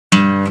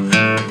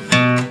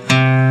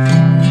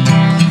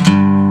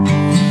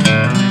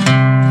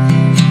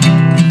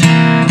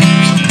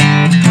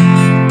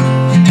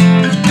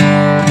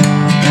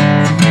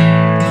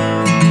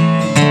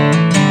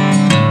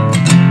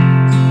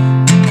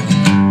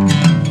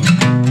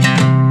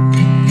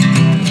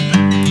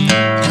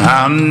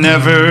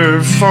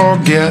never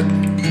forget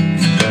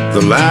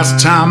the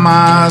last time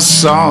I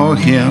saw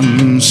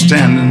him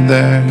standing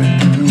there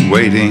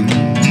waiting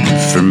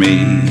for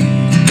me.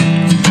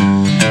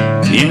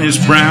 In his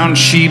brown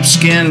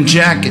sheepskin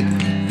jacket,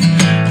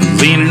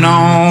 leaning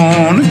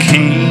on a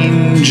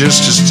cane,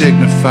 just as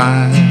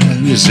dignified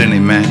as any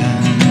man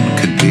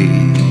could be.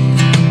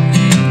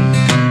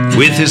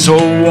 With his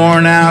old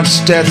worn out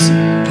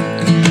Stetson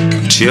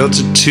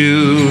tilted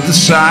to the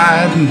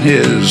side and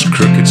his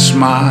crooked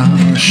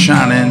smile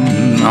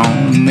shining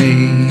on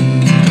me.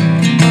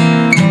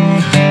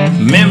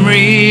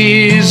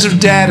 Memories of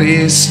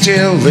Daddy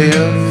still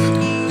live,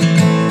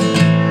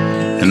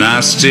 and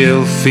I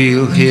still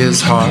feel his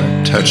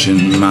heart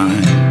touching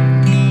mine.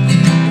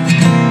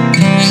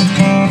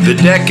 The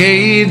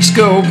decades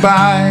go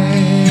by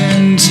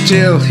and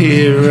still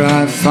here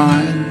I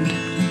find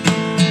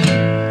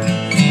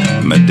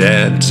my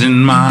dad's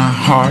in my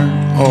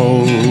heart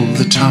all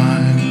the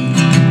time.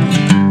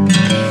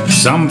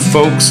 Some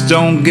folks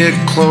don't get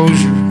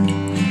closure,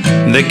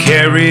 they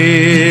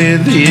carry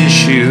the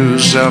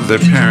issues of their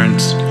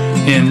parents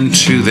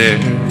into their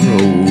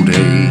old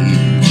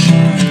age.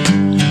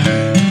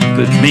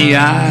 But me,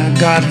 I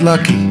got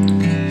lucky.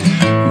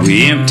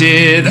 We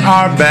emptied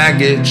our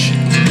baggage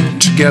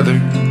together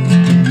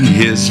in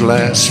his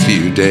last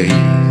few days.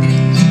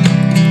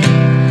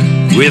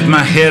 With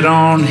my head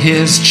on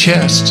his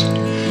chest,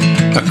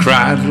 I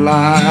cried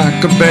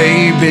like a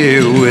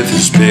baby with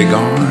his big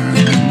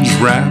arms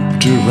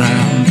wrapped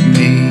around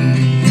me.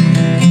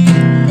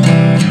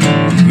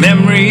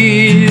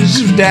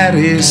 Memories of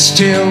Daddy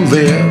still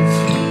live,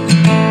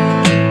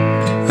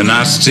 and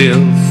I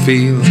still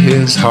feel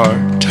his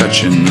heart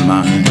touching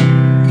mine.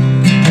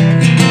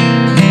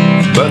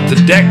 But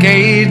the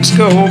decades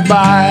go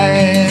by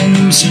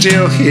and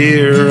still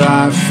here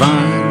I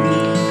find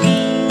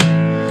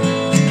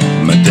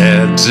my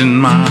dad's in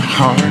my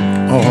heart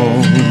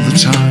all the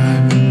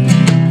time.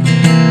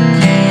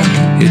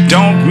 It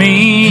don't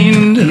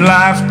mean that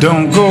life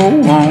don't go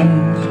on,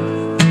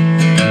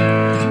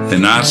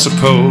 and I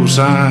suppose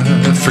I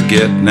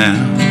forget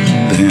now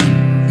and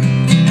then.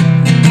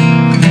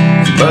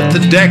 But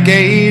the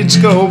decades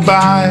go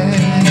by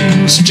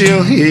and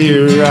still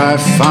here I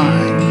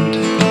find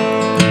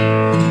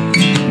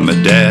my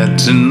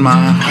dad's in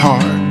my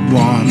heart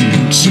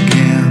once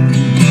again.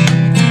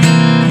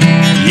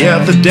 Yeah,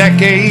 the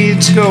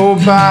decades go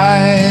by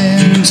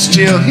and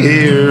still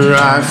here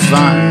I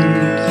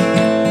find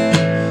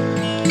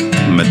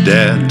my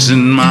dad's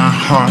in my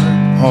heart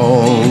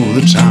all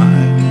the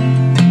time.